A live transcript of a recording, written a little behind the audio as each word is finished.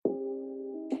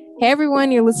Hey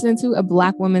everyone, you're listening to A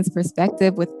Black Woman's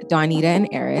Perspective with Donita and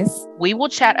Eris. We will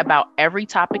chat about every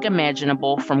topic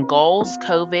imaginable from goals,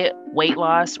 COVID, weight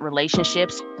loss,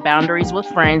 relationships, boundaries with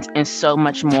friends, and so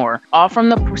much more, all from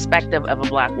the perspective of a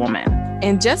Black woman.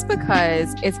 And just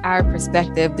because it's our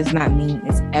perspective does not mean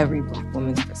it's every Black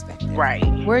woman's perspective. Right.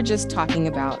 We're just talking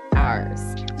about ours.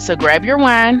 So grab your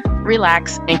wine,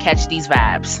 relax, and catch these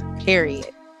vibes. Period.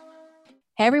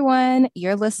 Hey everyone,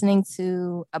 you're listening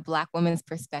to A Black Woman's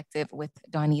Perspective with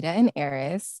Donita and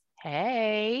Eris.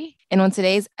 Hey. And on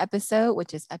today's episode,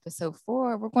 which is episode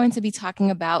 4, we're going to be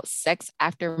talking about sex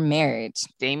after marriage.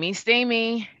 Steamy.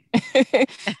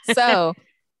 So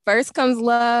first comes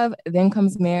love, then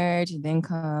comes marriage, then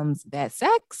comes bad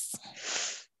sex.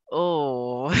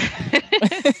 Oh.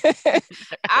 I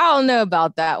don't know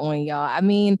about that one, y'all. I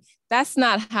mean, that's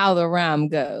not how the rhyme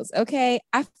goes. Okay.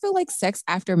 I feel like sex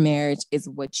after marriage is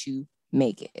what you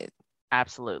make it.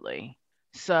 Absolutely.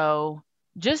 So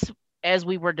just as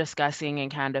we were discussing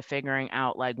and kind of figuring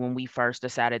out, like when we first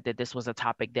decided that this was a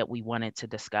topic that we wanted to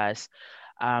discuss,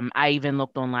 I even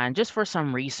looked online just for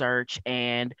some research,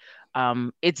 and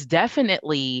it's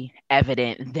definitely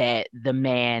evident that the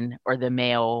man or the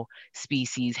male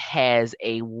species has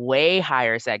a way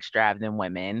higher sex drive than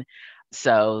women.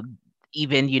 So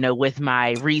even, with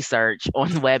my research on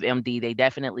WebMD, they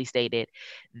definitely stated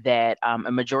that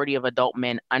a majority of adult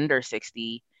men under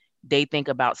 60, they think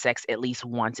about sex at least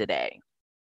once a day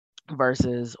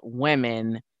versus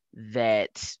women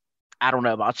that, I don't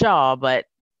know about y'all, but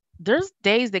there's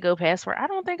days that go past where I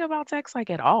don't think about sex like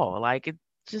at all. Like it's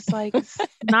just like it's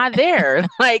not there.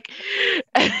 Like,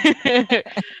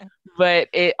 but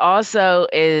it also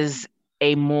is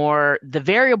the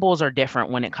variables are different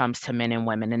when it comes to men and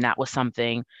women. And that was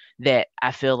something that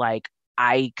I feel like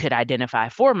I could identify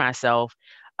for myself,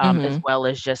 as well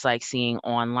as just like seeing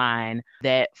online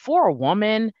that for a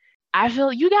woman, I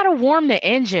feel you got to warm the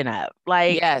engine up.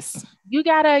 Like, yes, you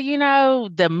gotta,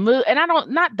 the mood, and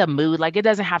not the mood, like it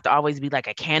doesn't have to always be like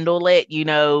a candle lit,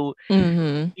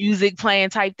 music playing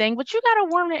type thing, but you gotta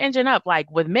warm the engine up.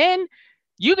 Like with men,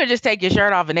 you could just take your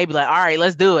shirt off and they be like, all right,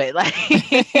 let's do it. Like,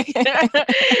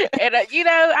 and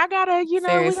I gotta,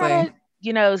 seriously.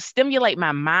 we gotta, stimulate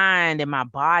my mind and my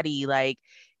body. Like,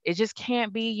 it just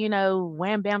can't be,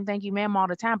 wham, bam, thank you, ma'am, all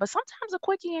the time. But sometimes a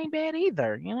quickie ain't bad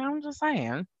either. I'm just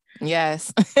saying.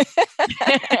 Yes.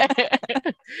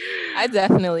 I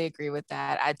definitely agree with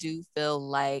that. I do feel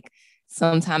like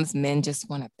sometimes men just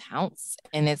want to pounce,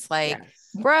 and it's like, Yes.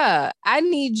 bruh, I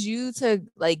need you to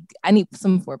I need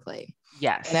some foreplay.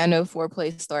 Yes. And I know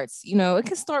foreplay starts, it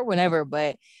can start whenever,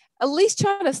 but at least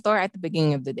try to start at the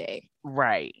beginning of the day.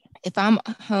 Right. If I'm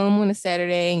home on a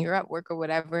Saturday and you're at work or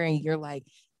whatever, and you're like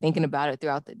thinking about it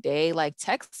throughout the day, like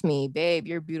text me, babe,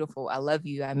 you're beautiful. I love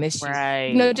you. I miss you.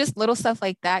 Right. Just little stuff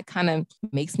like that kind of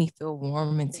makes me feel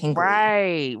warm and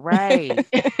tingly. Right.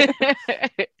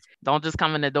 Don't just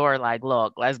come in the door like,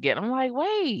 look, let's get. I'm like,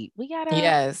 wait, we gotta.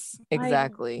 Yes,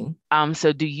 exactly.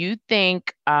 So do you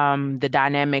think the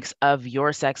dynamics of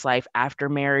your sex life after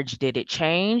marriage, did it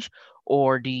change,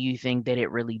 or do you think that it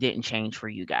really didn't change for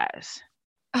you guys?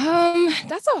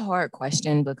 That's a hard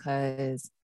question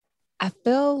because I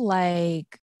feel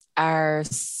like our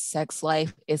sex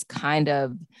life is kind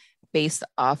of based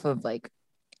off of I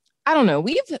don't know.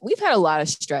 We've had a lot of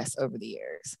stress over the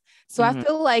years. So I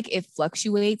feel like it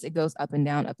fluctuates. It goes up and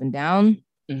down, up and down.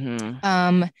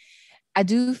 I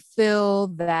do feel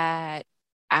that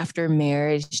after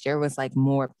marriage, there was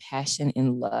more passion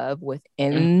and love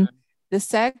within the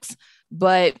sex.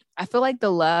 But I feel like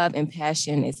the love and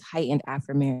passion is heightened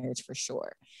after marriage for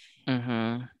sure.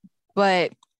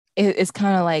 But it's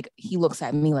kind of like he looks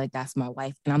at me like that's my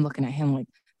wife, and I'm looking at him like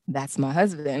that's my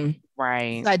husband.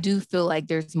 Right. So I do feel like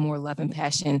there's more love and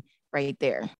passion right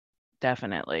there.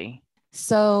 Definitely.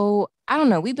 So I don't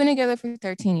know. We've been together for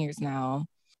 13 years now,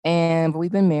 and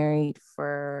we've been married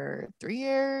for 3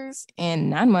 years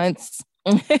and 9 months.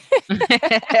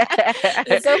 It's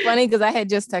so funny because I had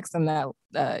just texted him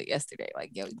that yesterday.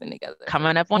 Like, yo, we've been together.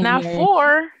 Coming up on our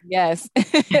 4. Yes.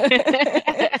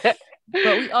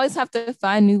 But we always have to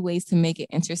find new ways to make it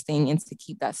interesting and to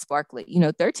keep that spark lit.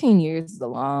 13 years is a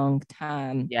long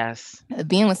time. Yes.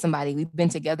 Being with somebody, we've been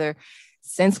together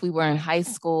since we were in high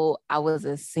school. I was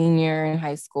a senior in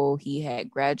high school. He had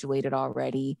graduated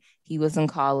already. He was in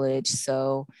college.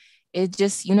 So it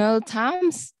just,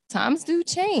 times do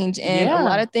change and a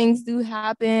lot of things do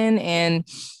happen. And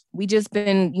we just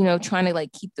been, trying to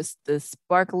keep the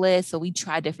spark lit. So we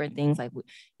try different things.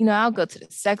 I'll go to the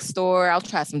sex store. I'll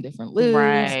try some different lubes.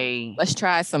 Right. Let's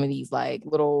try some of these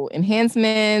little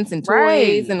enhancements and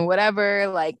toys and whatever.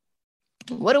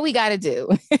 what do we got to do?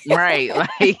 Right.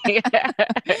 Like,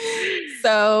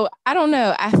 So I don't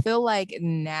know. I feel like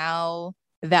now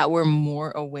that we're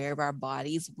more aware of our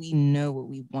bodies, we know what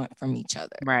we want from each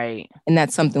other. right. And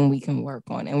that's something we can work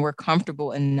on. And we're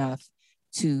comfortable enough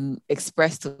to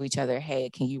express to each other, hey,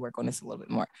 can you work on this a little bit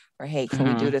more? Or hey, can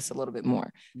we do Mhm. this a little bit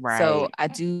more? So Right. I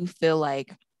do feel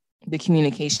like the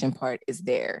communication part is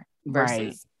there Right.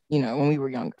 versus, when we were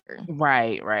younger.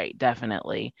 Right. Right.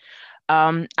 Definitely.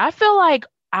 I feel like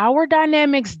our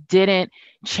dynamics didn't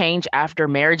change after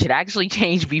marriage. It actually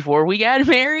changed before we got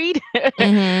married.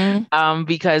 Mm-hmm.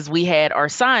 Because we had our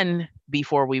son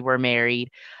before we were married.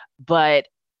 But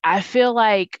I feel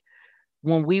like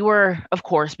when we were, of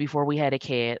course, before we had a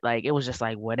kid, like it was just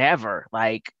like whatever.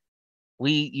 Like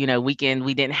we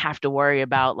didn't have to worry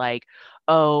about like,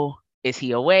 oh, is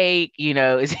he awake?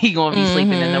 Is he going to be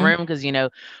sleeping in the Mm-hmm. room? Because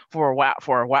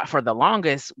for the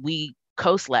longest, we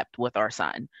co-slept with our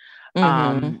son.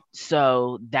 Mm-hmm.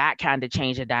 So that kind of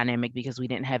changed the dynamic because we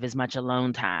didn't have as much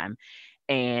alone time.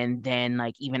 And then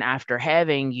like even after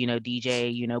having,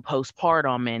 DJ,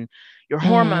 postpartum and your Mm-hmm.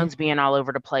 hormones being all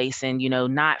over the place and,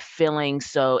 not feeling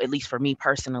so, at least for me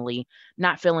personally,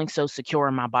 not feeling so secure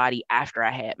in my body after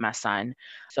I had my son.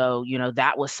 So,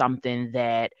 that was something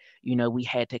that, we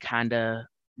had to kind of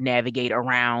navigate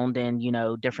around and,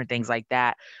 different things like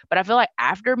that. But I feel like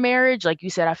after marriage, like you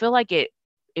said, I feel like it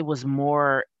was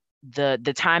more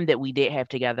the time that we did have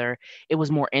together, it was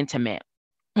more intimate.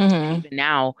 Mm-hmm. Even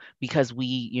now, because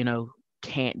we,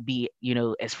 can't be,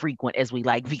 as frequent as we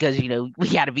like because, we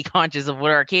got to be conscious of what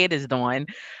our kid is doing.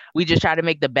 We just try to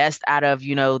make the best out of,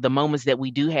 the moments that we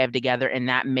do have together. And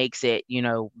that makes it,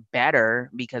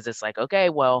 better because it's like, okay,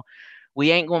 well,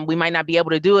 we might not be able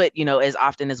to do it, as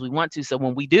often as we want to. So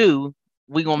when we do,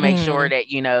 we're going to make sure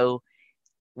Mm-hmm. that,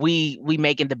 we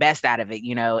making the best out of it,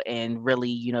 and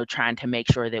really, trying to make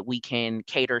sure that we can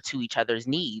cater to each other's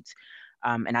needs.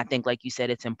 And I think, like you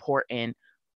said, it's important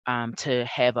to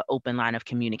have an open line of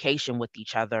communication with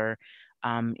each other.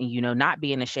 And, not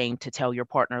being ashamed to tell your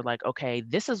partner, like, okay,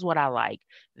 this is what I like.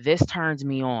 This turns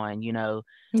me on,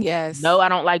 Yes. no, I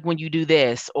don't like when you do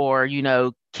this, or,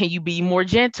 can you be more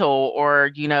gentle?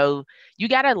 Or, you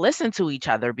got to listen to each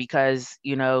other because,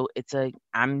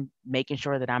 I'm making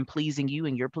sure that I'm pleasing you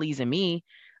and you're pleasing me.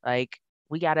 Like,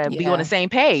 we got to be on the Yeah, same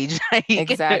page. Like,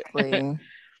 exactly.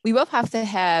 We both have to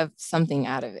have something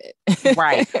out of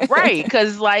right, it. right.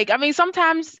 Because, like, I mean,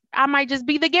 sometimes I might just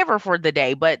be the giver for the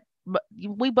day, but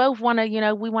we both want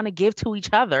to, we want to give to each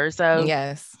other. So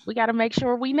Yes. we got to make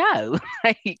sure we know.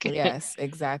 Like, Yes,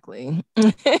 exactly.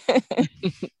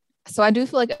 So I do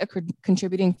feel like a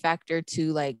contributing factor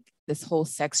to like this whole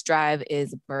sex drive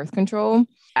is birth control.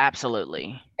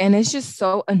 absolutely. And it's just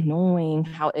so annoying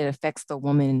how it affects the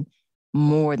woman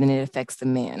more than it affects the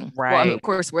man. Well, I mean, of Right.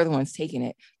 course, we're the ones taking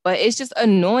it, but it's just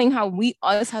annoying how we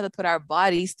always have to put our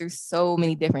bodies through so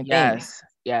many different things. Yes.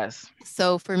 Yes.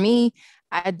 So for me,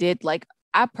 I did like,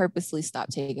 I purposely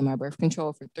stopped taking my birth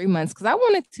control for 3 months because I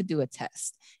wanted to do a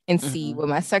test and see Hmm. what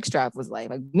my sex drive was like.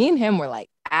 Like me and him were like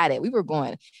at it. We were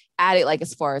going at it, like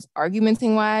as far as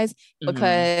argumenting wise, Hmm.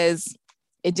 because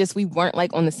it just, we weren't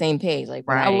like on the same page. Like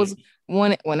Right.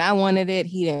 when I wanted it,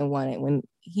 he didn't want it. When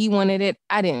he wanted it,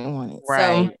 I didn't want it. So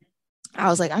Right. I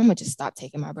was like, I'm gonna just stop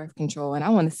taking my birth control and I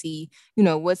want to see,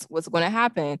 what's gonna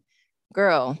happen.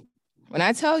 Girl, when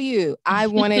I tell you I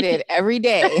wanted it every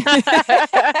day,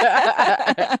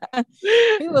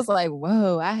 he was like,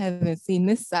 whoa, I haven't seen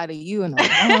this side of you in a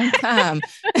long time.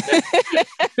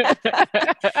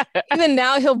 Even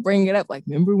now he'll bring it up, like,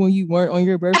 remember when you weren't on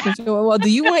your birth control? Well, do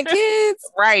you want kids?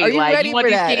 Are Right. you Like, you ready want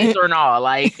for these kids that? or not?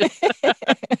 Like,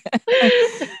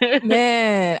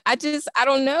 Man, I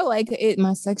don't know. Like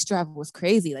my sex drive was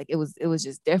crazy. Like it was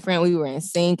just different. We were in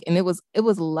sync and it was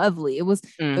lovely. Those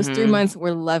three hmm. months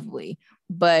were lovely.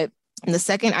 But the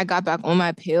second I got back on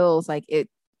my pills, like it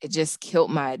just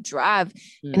killed my drive.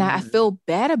 And I Hmm. feel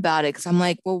bad about it because I'm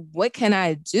like, well, what can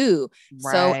I do?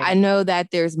 So Right. I know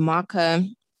that there's maca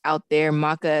out there.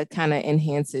 Maca kind of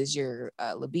enhances your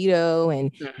libido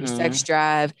and your sex Hmm.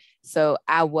 drive. So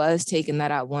I was taking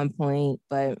that at one point,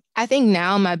 but I think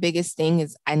now my biggest thing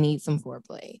is I need some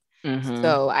foreplay. Hmm.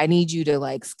 So I need you to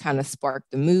like kind of spark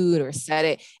the mood or set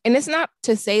it. And it's not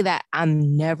to say that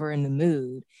I'm never in the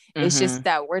mood. It's just Hmm.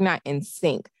 that we're not in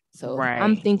sync. So if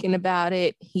I'm Right. thinking about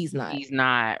it, he's not. He's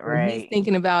not. When he's Right.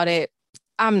 thinking about it,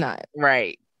 I'm not.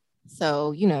 Right.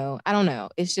 So, I don't know.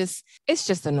 It's just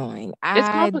annoying. It's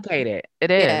complicated.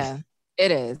 It is. Yeah.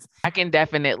 It is. I can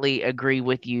definitely agree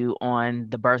with you on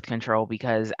the birth control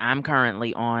because I'm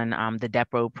currently on the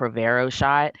Depo-Provera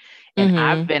shot, and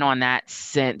I've Mm-hmm. been on that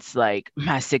since like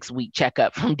my 6 week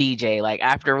checkup from DJ. Like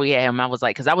after we had him, I was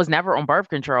like, because I was never on birth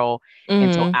control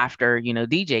until Mm-hmm. after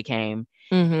DJ came,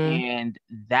 Mm-hmm. and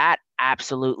that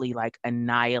absolutely like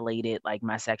annihilated like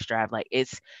my sex drive. Like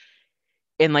it's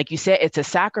and like you said, it's a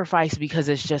sacrifice because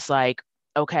it's just like,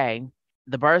 okay,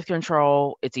 the birth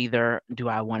control, it's either do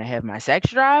I want to have my sex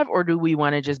drive or do we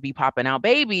want to just be popping out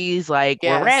babies like we're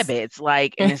Yes. rabbits?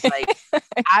 Like, and it's like,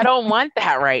 I don't want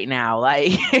that right now.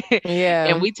 Like, and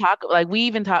Yeah. we talk, like,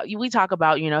 we talk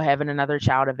about, having another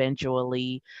child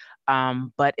eventually.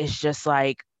 But it's just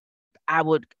like, I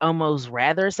would almost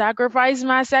rather sacrifice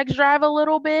my sex drive a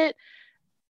little bit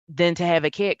than to have a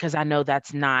kid because I know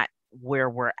that's not where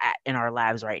we're at in our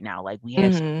lives right now. Like we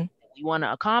have something Mm-hmm. that we want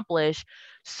to accomplish.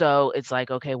 So it's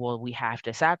like, okay, well, we have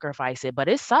to sacrifice it. But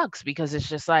it sucks because it's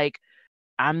just like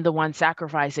I'm the one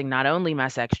sacrificing not only my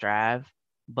sex drive,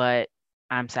 but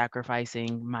I'm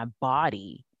sacrificing my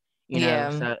body, Yeah.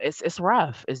 So it's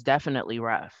rough. It's definitely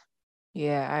rough.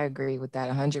 Yeah, I agree with that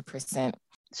 100%.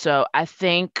 So I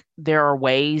think there are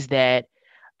ways that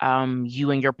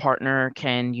you and your partner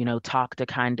can, talk to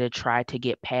kind of try to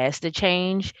get past the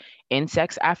change in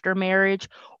sex after marriage,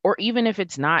 or even if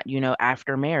it's not,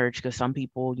 after marriage, because some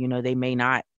people, they may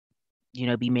not,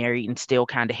 be married and still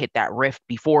kind of hit that rift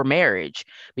before marriage,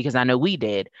 because I know we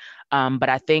did. But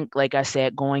I think, like I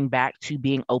said, going back to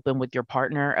being open with your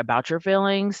partner about your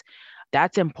feelings,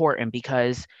 that's important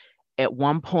because at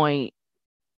one point,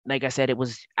 like I said, it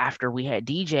was after we had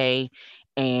DJ,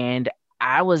 and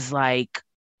I was like,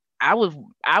 I was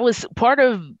part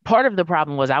of the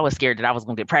problem was I was scared that I was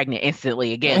gonna get pregnant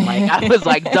instantly again. Like I was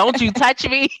like, don't you touch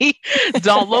me,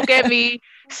 don't look at me.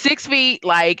 6 feet,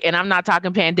 like, and I'm not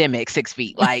talking pandemic 6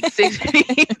 feet, like 6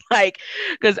 feet, like,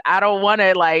 because I don't want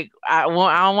to, like, I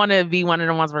don't want to be one of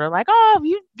the ones where they're like, oh,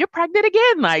 you're pregnant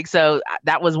again, like, so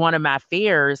that was one of my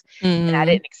fears, and I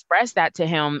Mm-hmm. didn't express that to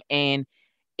him, and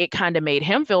it kind of made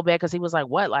him feel bad because he was like,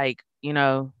 what, like,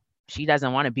 she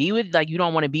doesn't want to be with, like, you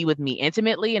don't want to be with me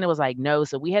intimately. And it was like, no.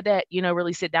 So we had to,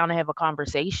 really sit down and have a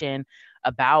conversation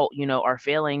about, our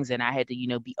feelings. And I had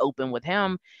to, be open with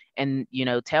him and,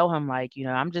 tell him like,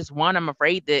 I'm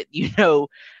afraid that,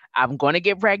 I'm going to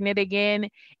get pregnant again.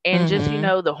 And just,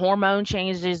 Mm-hmm. the hormone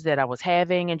changes that I was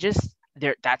having and just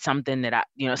there, that's something that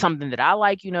something that I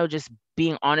like, just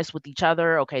being honest with each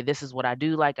other. Okay, this is what I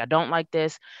do like. I don't like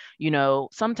this.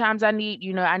 Sometimes I need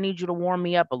you to warm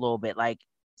me up a little bit. Like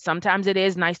sometimes it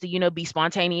is nice to, be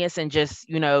spontaneous and just,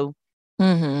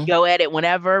 Mm-hmm. go at it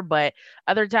whenever. But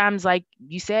other times, like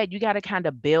you said, you got to kind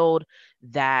of build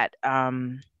that,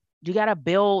 you got to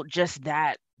build just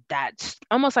that's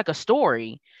almost like a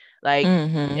story. Like,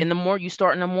 Mm-hmm. in the more you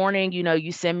start in the morning,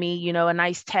 you send me, a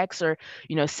nice text or,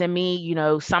 send me,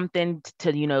 something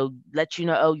to, let you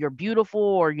know, oh, you're beautiful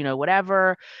or,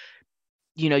 whatever.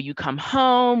 You come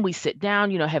home, we sit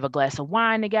down, have a glass of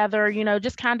wine together,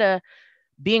 just kind of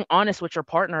being honest with your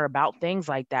partner about things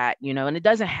like that, and it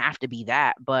doesn't have to be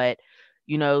that, but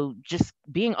just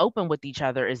being open with each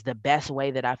other is the best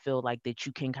way that I feel like that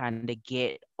you can kind of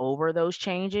get over those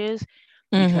changes.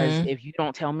 Because Mm-hmm. if you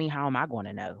don't tell me, how am I going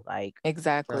to know? Like, so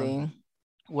Exactly.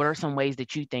 what are some ways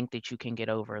that you think that you can get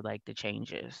over like the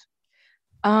changes?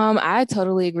 I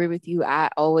totally agree with you. I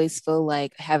always feel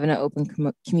like having an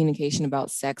open communication about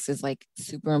sex is like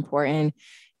super important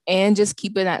and just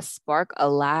keeping that spark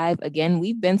alive. Again,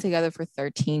 we've been together for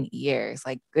 13 years.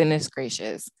 Like, goodness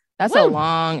gracious, that's a Woo!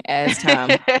 long as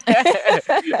time.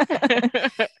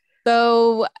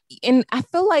 So, and I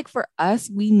feel like for us,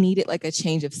 we needed like a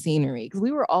change of scenery because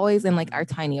we were always in like our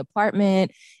Mhm, tiny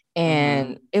apartment mhm,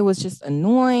 and it was just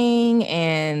annoying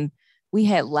and we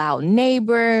had loud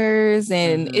neighbors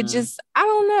and it mhm. just, I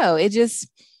don't know, it just,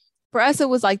 for us, it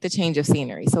was like the change of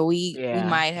scenery. So we Yeah.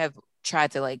 might have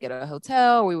tried to like get a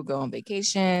hotel, we would go on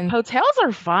vacation. Hotels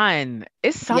are fun.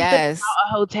 It's something Yes. about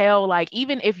a hotel, like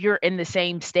even if you're in the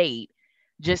same state,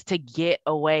 just to get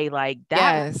away, like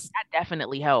Yes. that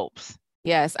definitely helps.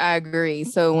 Yes, I agree.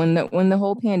 So when the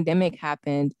whole pandemic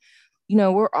happened,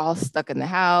 we're all stuck in the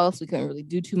house. We couldn't really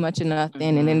do too much of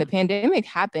nothing. And then the Mhm. pandemic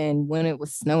happened when it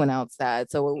was snowing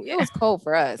outside. So it Yeah. was cold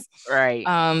for us. Right.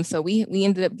 So we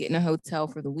ended up getting a hotel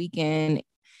for the weekend.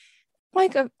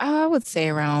 Like I would say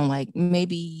around like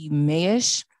maybe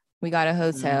Mayish. We got a Mhm.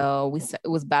 hotel. It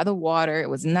was by the water. It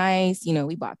was nice.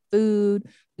 We bought food.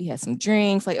 We had some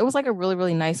drinks. Like it was like a really,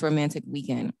 really nice romantic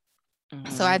weekend.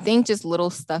 So I Mhm. think just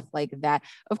little stuff like that.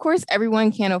 Of course,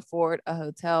 everyone can't afford a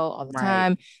hotel all the Right.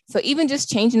 time. So even just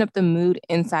changing up the mood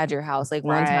inside your house. Like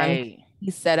one time Right.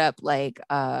 he set up like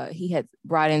he had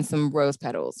brought in some rose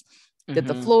petals, did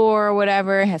the Mm-hmm. floor or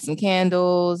whatever, had some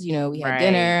candles, you know, we had Right.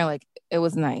 dinner, like it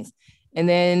was nice. And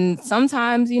then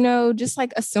sometimes, you know, just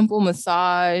like a simple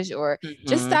massage or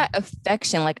just Mm-hmm. that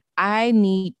affection. Like I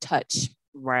need touch.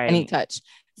 I need Right. touch.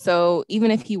 So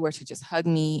even if he were to just hug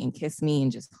me and kiss me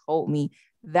and just hold me,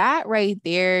 that right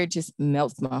there just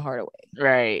melts my heart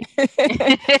Right.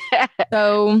 away.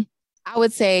 So I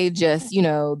would say just, you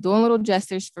know, doing little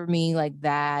gestures for me like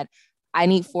that. I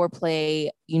need foreplay,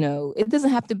 you know, it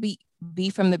doesn't have to be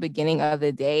from the beginning of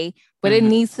the day, but it Mm-hmm.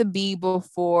 needs to be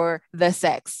before the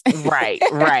sex. Right.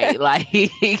 Right. Like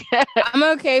I'm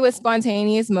okay with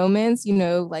spontaneous moments, you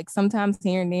know, like sometimes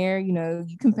here and there, you know,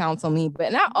 you can pounce on me,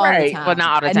 but not all the right, but time.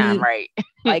 not all the I time, need right?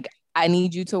 like I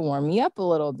need you to warm me up a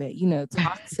little bit, you know,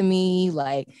 talk to me,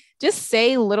 like just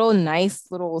say little nice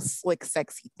little slick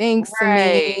sexy things to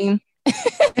Right. me.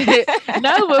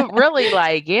 No, but really,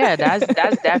 like, yeah, that's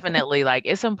definitely like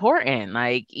it's important.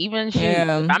 Like, even shoot, if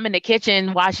Yeah. I'm in the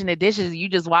kitchen washing the dishes, you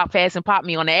just walk past and pop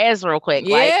me on the ass real quick.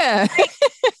 Like Yeah.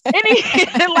 any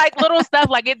like little stuff,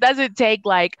 like it doesn't take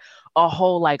like a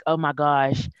whole like, oh my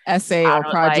gosh, Essay I or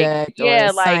don't like, project or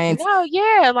yeah, like science. no,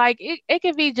 yeah, like it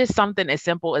could be just something as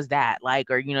simple as that. Like,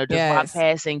 or just walk Yes.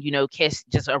 passing, kiss,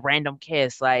 just a random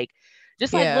kiss, like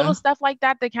just like Yeah. little stuff like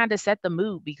that that kind of set the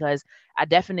mood because I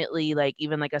definitely like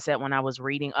even like I said when I was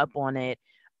reading up on it,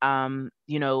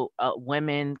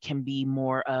 women can be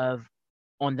more of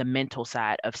on the mental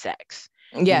side of sex.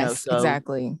 Yes, So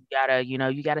exactly.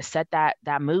 you gotta set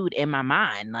that mood in my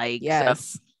mind. Like so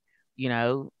Yes.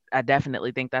 I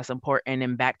definitely think that's important.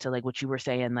 And back to like what you were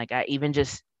saying, like I even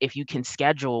just if you can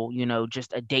schedule,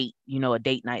 just a date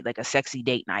night, like a sexy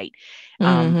date night.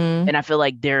 Mm-hmm. And I feel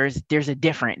like there's a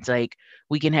difference. Like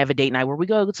we can have a date night where we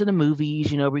go to the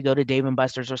movies, we go to Dave and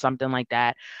Buster's or something like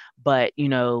that. But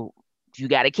if you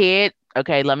got a kid,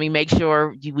 okay, let me make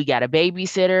sure we got a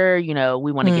babysitter,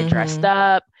 we want to get dressed Mm-hmm.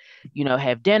 up,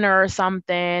 have dinner or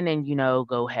something and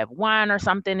go have wine or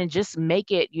something and just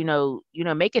make it,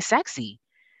 make it sexy.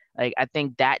 Like I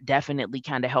think that definitely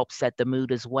kind of helps set the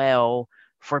mood as well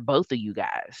for both of you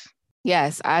guys.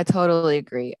 Yes, I totally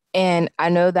agree. And I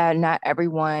know that not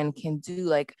everyone can do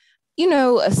like, you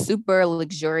know, a super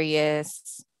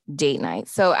luxurious date night.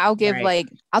 So Right.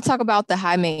 I'll talk about the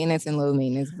high maintenance and low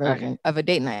maintenance Okay. version of a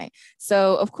date night.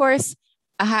 So, of course,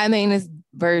 a high maintenance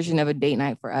version of a date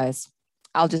night for us,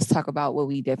 I'll just talk about what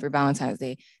we did for Valentine's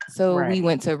Day. So, we Right.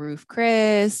 went to Ruth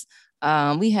Chris.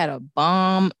 We had a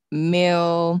bomb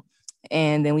meal,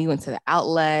 and then we went to the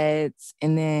outlets.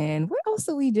 And then what else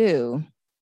did we do?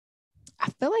 I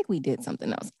feel like we did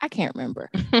something else. I can't remember.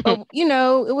 But you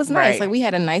know, it was nice. Right. Like we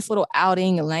had a nice little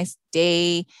outing, a nice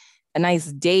day, a nice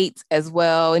date as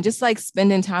well, and just like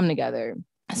spending time together.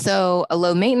 So a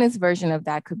low maintenance version of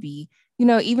that could be, you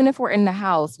know, even if we're in the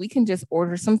house, we can just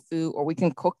order some food or we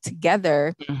can cook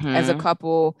together as a Mhm.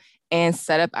 couple and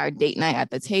set up our date night at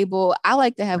the table. I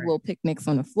like to have Right. little picnics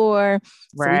on the floor.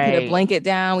 So we put a Right. blanket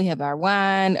down, we have our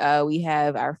wine, we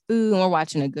have our food, and we're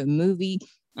watching a good movie.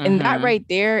 And that Mhm. right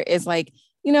there is like,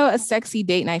 you know, a sexy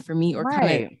date night for me or kind of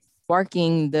Right.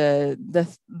 sparking the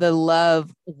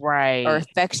love or Right.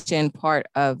 affection part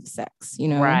of sex, you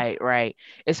know? Right, right.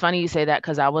 It's funny you say that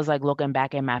because I was like looking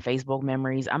back at my Facebook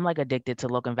memories. I'm like addicted to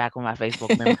looking back on my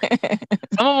Facebook memories.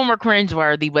 Some of them are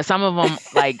cringeworthy, but some of them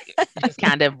like just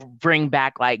kind of bring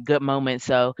back like good moments.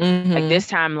 So like Mm-hmm. this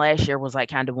time last year was like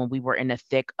kind of when we were in the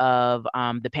thick of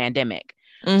the pandemic.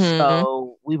 Mm-hmm.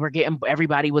 So we were getting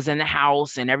everybody was in the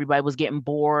house and everybody was getting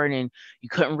bored and you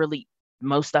couldn't really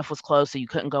most stuff was closed so you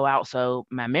couldn't go out. So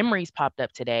my memories popped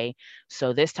up today.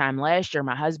 So this time last year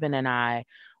my husband and I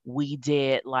we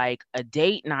did like a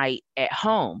date night at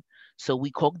home. So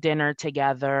we cooked dinner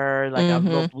together. Like I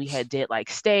Mm-hmm. looked, we had did like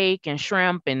steak and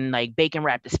shrimp and like bacon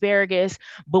wrapped asparagus,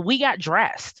 but we got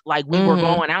dressed like we were Mm-hmm.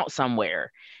 going out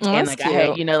somewhere. Oh, And that's like I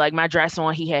had, cute. like my dress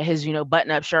on, he had his,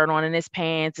 button up shirt on and his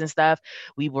pants and stuff.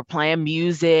 We were playing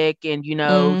music and, just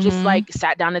Mm-hmm. like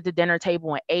sat down at the dinner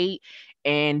table and ate.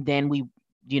 And then we,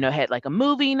 had like a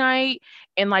movie night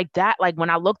and like that, like when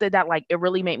I looked at that, like it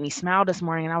really made me smile this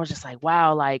morning. And I was just like,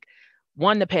 wow, like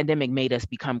one, the pandemic made us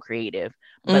become creative.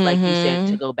 But like you said,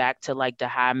 to Mm-hmm. go back to like the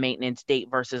high maintenance date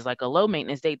versus like a low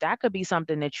maintenance date, that could be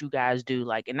something that you guys do.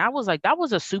 Like, and that was like, that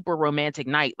was a super romantic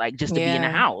night, like just to be in the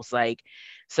Yeah. house. Like,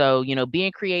 so,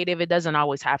 being creative, it doesn't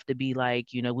always have to be like,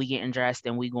 we getting dressed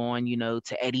and we going,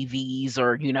 to Eddie V's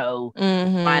or,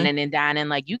 Mm-hmm. whining and dining.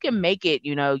 Like you can make it,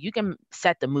 you can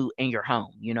set the mood in your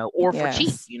home, or for cheap,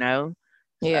 Yes.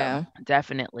 So Yeah.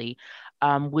 definitely.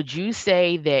 Would you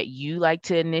say that you like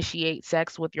to initiate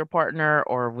sex with your partner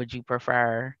or would you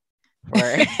prefer?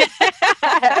 Right.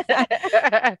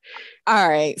 All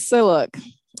right. So look,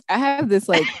 I have this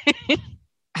like,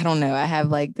 I don't know. I have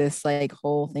like this like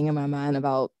whole thing in my mind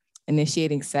about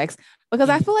initiating sex because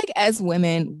I feel like as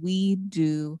women, we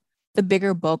do the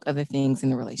bigger bulk of the things in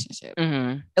the relationship.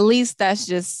 Mm-hmm. At least that's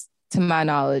just to my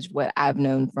knowledge what I've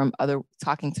known from other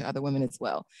talking to other women as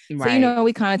well. So, Right.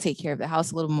 we kind of take care of the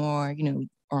house a little more, we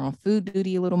are on food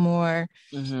duty a little more.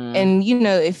 Mm-hmm. And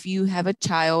if you have a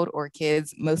child or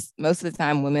kids, most of the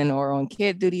time women are on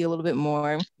kid duty a little bit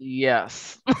more.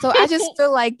 Yes. So I just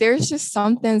feel like there's just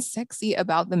something sexy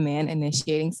about the man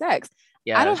initiating sex.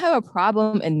 Yes. I don't have a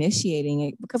problem initiating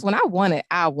it because when I want it,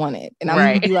 I want it. And I'm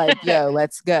Right. gonna be like, yo,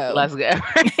 let's go. Let's go.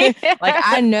 Like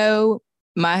I know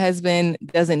my husband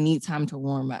doesn't need time to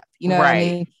warm up. You know what I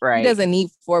mean? Right. He doesn't need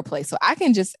foreplay. So I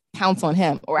can just pounce on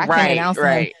him or I can announce to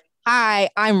him, hi,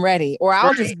 I'm ready. Or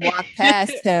I'll just walk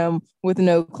past him with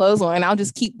no clothes on and I'll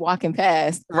just keep walking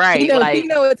past. Right. He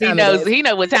knows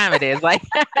what time it is. Like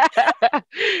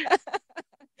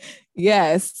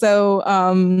yes. So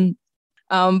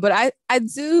but I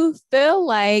do feel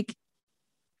like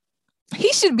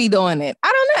he should be doing it.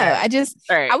 I don't know. I just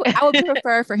I would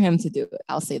prefer for him to do it.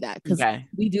 I'll say that because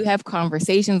we do have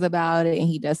conversations about it and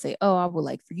he does say, oh, I would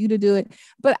like for you to do it.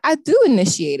 But I do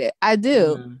initiate it. I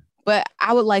do. Mm-hmm. But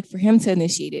I would like for him to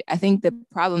initiate it. I think the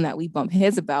problem that we bump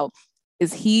heads about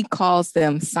is he calls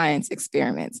them science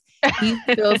experiments. He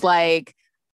feels like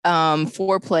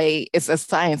foreplay is a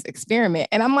science experiment.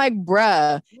 And I'm like,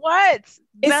 bruh, what?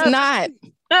 It's not.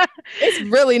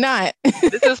 It's really not.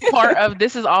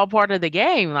 This is all part of the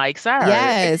game. Like, sorry.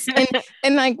 Yes.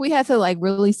 And like we had to like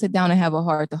really sit down and have a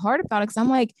heart to heart about it. Cause I'm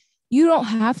like, you don't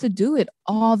have to do it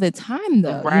all the time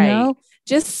though. Right.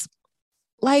 Just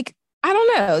like, I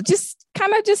don't know, just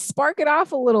kind of just spark it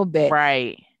off a little bit.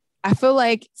 Right. I feel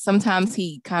like sometimes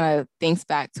he kind of thinks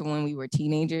back to when we were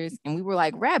teenagers and we were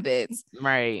like rabbits.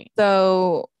 Right.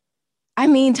 So, I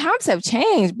mean, times have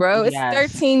changed, bro. It's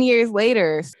 13 years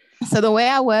later. So the way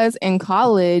I was in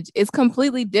college is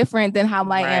completely different than how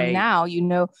I am now.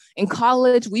 In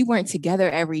college, we weren't together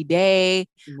every day.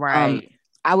 Right.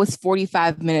 I was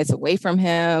 45 minutes away from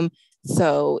him.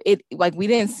 So we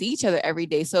didn't see each other every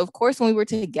day. So of course, when we were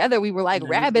together, we were like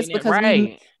rabbits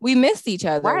because we missed each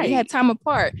other. Right. We had time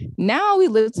apart. Now we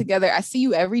live together. I see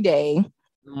you every day.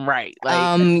 Right.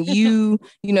 Like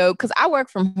because I work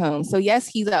from home. So yes,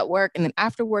 he's at work. And then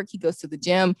after work, he goes to the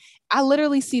gym. I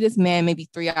literally see this man maybe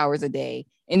 3 hours a day.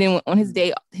 And then on his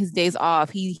days off,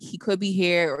 he could be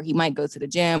here or he might go to the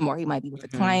gym or he might be with a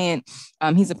client.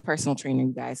 He's a personal trainer,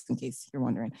 you guys, in case you're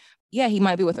wondering. Yeah, he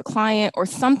might be with a client or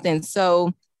something.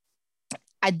 So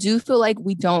I do feel like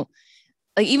we don't,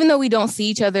 like, even though we don't see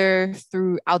each other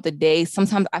throughout the day,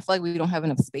 sometimes I feel like we don't have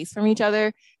enough space from each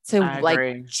other to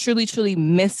like truly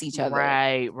miss each other.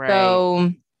 Right.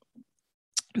 So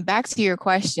back to your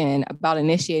question about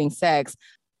initiating sex.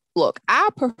 Look, I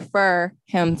prefer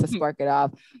him to spark it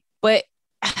off, but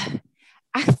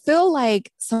I feel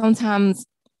like sometimes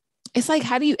it's like,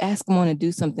 how do you ask someone to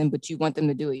do something, but you want them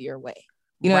to do it your way?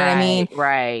 You know what I mean?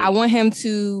 Right. I want him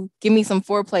to give me some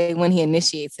foreplay when he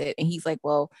initiates it. And he's like,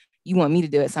 well, you want me to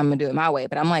do it, so I'm gonna do it my way.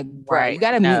 But I'm like, bro, you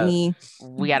gotta meet me.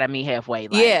 We gotta meet halfway.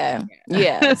 Yeah.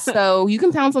 So you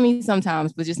can pounce on me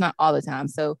sometimes, but just not all the time.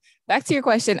 So back to your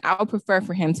question, I would prefer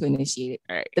for him to initiate it.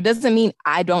 Right. That doesn't mean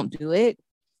I don't do it,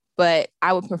 but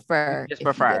I would prefer. Just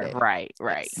prefer. Right.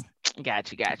 Yes.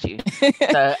 Got you.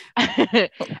 So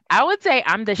I would say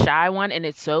I'm the shy one, and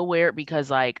it's so weird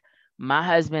because like my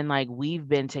husband, like we've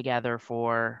been together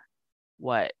for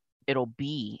what? It'll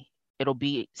be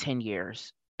 10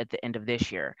 years at the end of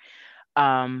this year.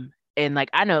 And like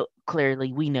I know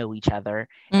clearly we know each other.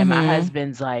 And my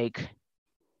husband's like,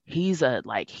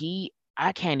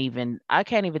 I can't even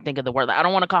think of the word. Like, I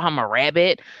don't want to call him a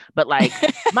rabbit, but like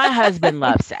my husband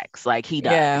loves sex. Like he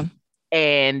does. Yeah.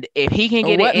 And if he can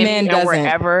get it in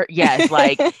wherever, yes,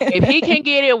 like if he can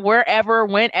get it wherever,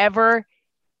 whenever,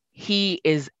 he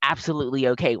is absolutely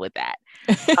okay with that.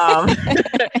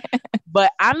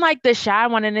 But I'm like the shy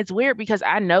one, and it's weird because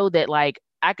I know that like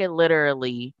I could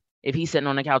literally, if he's sitting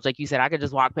on the couch, like you said, I could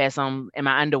just walk past him in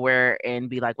my underwear and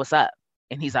be like, "What's up?"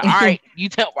 And he's like, "All right,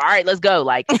 all right, let's go."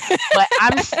 Like, but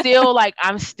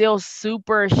I'm still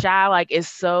super shy. Like, it's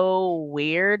so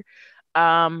weird.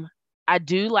 I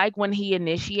do like when he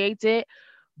initiates it,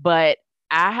 but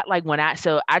I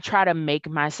try to make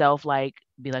myself like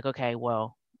be like, okay,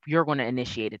 well, you're going to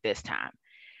initiate it this time.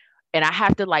 And I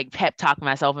have to like pep talk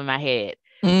myself in my head.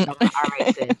 Mm. So I'm like, all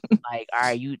right, sis. Like, all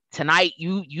right,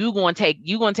 you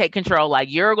gonna take control. Like,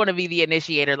 you're gonna be the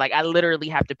initiator. Like, I literally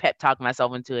have to pep talk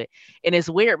myself into it. And it's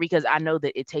weird because I know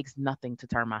that it takes nothing to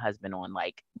turn my husband on.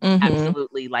 Like, Mm-hmm.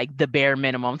 absolutely, like the bare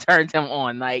minimum turns him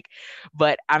on. Like,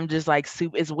 but I'm just like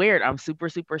super. It's weird. I'm super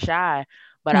super shy.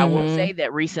 But I will Mm-hmm. say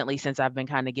that recently, since I've been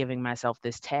kind of giving myself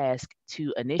this task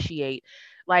to initiate,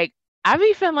 like, I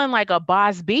be feeling like a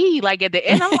boss bee. Like at the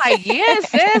end, I'm like, yes,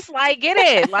 sis, like get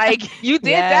it. Like you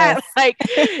did that. Yes. Like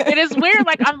it is weird.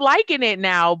 Like I'm liking it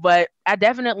now, but I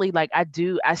definitely like I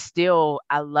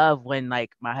love when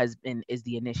like my husband is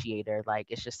the initiator. Like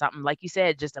it's just something like you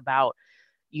said, just about,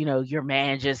 your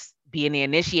man just being the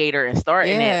initiator and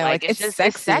starting it. Yeah, Like like it's it's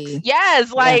sex. sexy. Yes,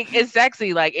 Yeah. like it's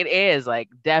sexy. Like it is, like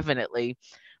definitely.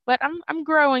 But I'm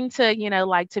growing to,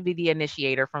 like to be the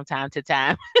initiator from time to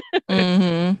time.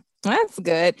 Mm-hmm. That's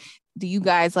good. Do you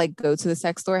guys like go to the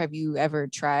sex store? Have you ever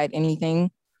tried anything?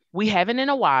 We haven't in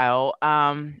a while.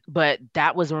 But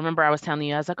that was, remember I was telling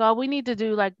you, I was like, oh, we need to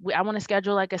do like, I want to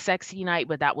schedule like a sexy night,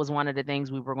 but that was one of the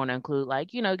things we were going to include, like,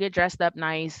 get dressed up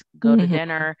nice, go to Mm-hmm.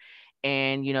 dinner,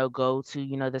 and go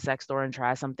to the sex store and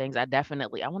try some things. I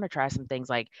want to try some things.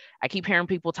 Like I keep hearing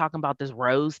people talking about this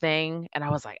rose thing, and I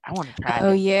was like, I want to try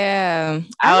Oh this. yeah.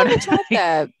 I I haven't want tried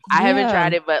that. I haven't Yeah.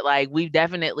 tried it, but like we've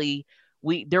definitely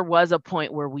we there was a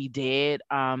point where we did.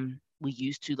 We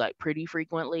used to like pretty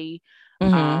frequently.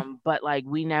 Mm-hmm. But like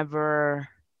we never,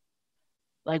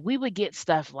 like we would get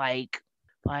stuff like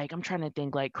I'm trying to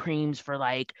think, like creams for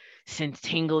like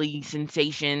tingly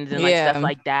sensations and like stuff Yeah.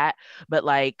 like that. But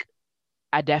like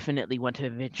I definitely want to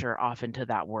venture off into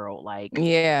that world like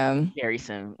Yeah. very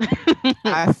soon.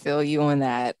 I feel you on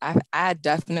that. I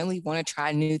definitely want to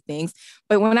try new things,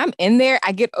 but when I'm in there,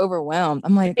 I get overwhelmed.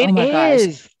 I'm like, oh It my gosh,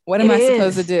 is. what am It I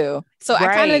supposed to is. do? So I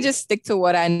kind of Right. just stick to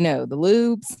what I know: the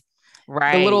lubes, the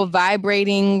Right. little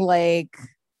vibrating like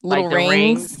little Like the rings.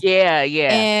 rings, Yeah,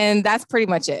 yeah. and that's pretty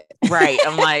much it. Right.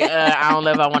 I'm like, I don't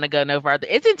know if I want to go no further.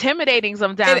 It's intimidating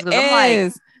sometimes It because I'm like,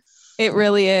 is. It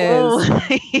really is. oh,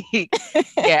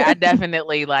 yeah, I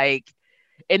definitely like.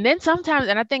 And then sometimes,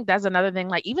 and I think that's another thing,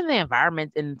 like even the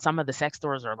environment in some of the sex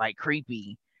stores are like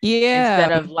creepy Yeah.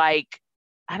 instead of like,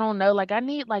 I don't know, like I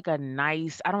need like a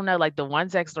nice, I don't know, like the one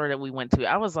sex store that we went to,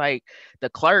 I was like, the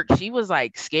clerk, she was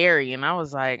like scary. And I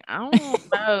was like, I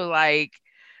don't know, like,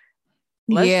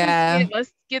 Yeah.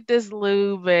 let's get this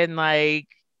lube and like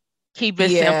keep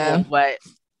it Yeah. simple. But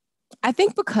I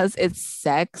think because it's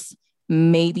sex,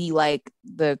 maybe like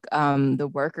the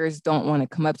workers don't want to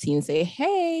come up to you and say,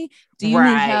 "Hey, do you need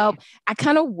right. help?" I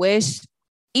kind of wish,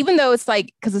 even though it's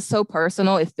like because it's so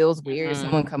personal, it feels weird. Mhm.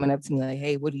 Someone coming up to me like,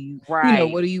 "Hey, what do Right.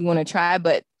 what do you want to try?"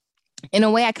 But in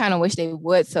a way, I kind of wish they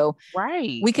would, so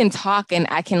Right. we can talk and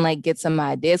I can like get some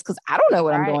ideas because I don't know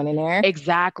what I'm Right. doing in there.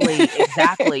 Exactly.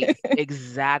 Exactly.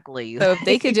 Exactly. So if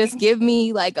they could just give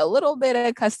me like a little bit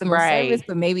of customer service, Right.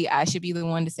 but maybe I should be the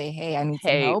one to say, "Hey, I need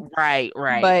some Hey, help." right,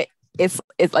 right, But it's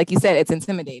like you said, it's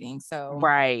intimidating. So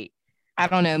right. I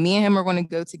don't know. Me and him are going to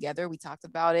go together. We talked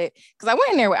about it because I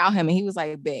went in there without him and he was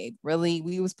like, "Babe, really?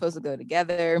 We were supposed to go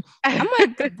together." I'm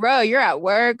like, "Bro, you're at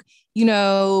work. You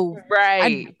know, I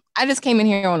Right. I just came in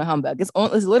here on a humbug. It's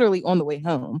literally on the way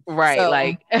home." Right. So,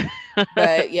 Like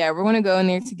but yeah, we're going to go in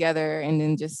there together and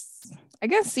then just I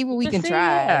guess see what we just can see,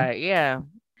 try. yeah, yeah.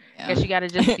 Yeah. Guess you gotta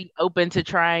just be open to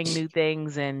trying new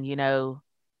things and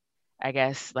I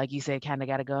guess like you said, kinda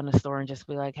gotta go in the store and just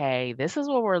be like, hey, this is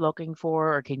what we're looking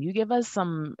for, or can you give us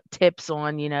some tips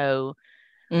on, we want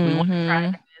to try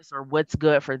Mhm. this or what's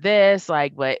good for this?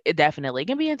 Like, but it definitely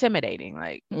can be intimidating.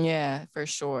 Like, Yeah, for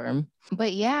sure.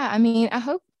 But yeah, I mean, I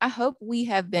hope we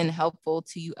have been helpful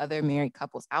to you other married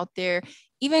couples out there,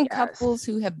 even yes. couples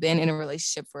who have been in a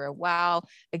relationship for a while.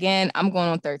 Again, I'm going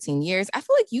on 13 years. I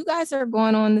feel like you guys are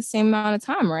going on the same amount of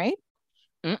time, right?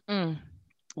 Mm-mm.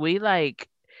 We like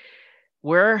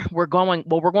we're going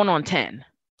on 10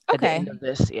 at the Okay. end of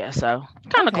this. Yeah, so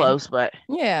kind of Okay. close, but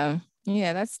Yeah.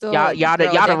 Yeah, that's y'all still, y'all the,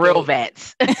 a y'all the real decade.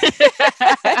 vets.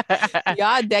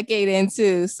 Y'all a decade in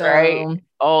too. Right? So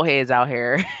Old heads out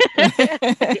here.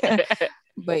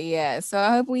 but yeah, so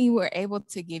I hope we were able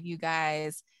to give you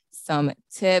guys some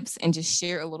tips and just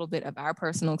share a little bit of our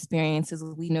personal experiences.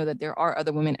 We know that there are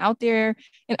other women out there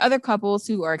and other couples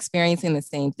who are experiencing the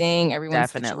same thing.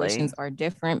 Everyone's Definitely. situations are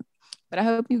different. But I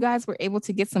hope you guys were able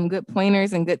to get some good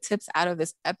pointers and good tips out of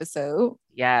this episode.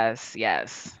 Yes,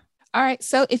 yes. All right.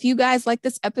 So if you guys like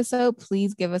this episode,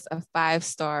 please give us a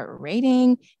 5-star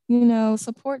rating.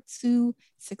 Support to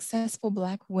successful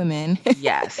Black women.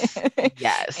 Yes.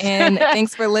 Yes. And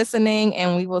thanks for listening.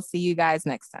 And we will see you guys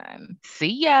next time.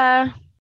 See ya.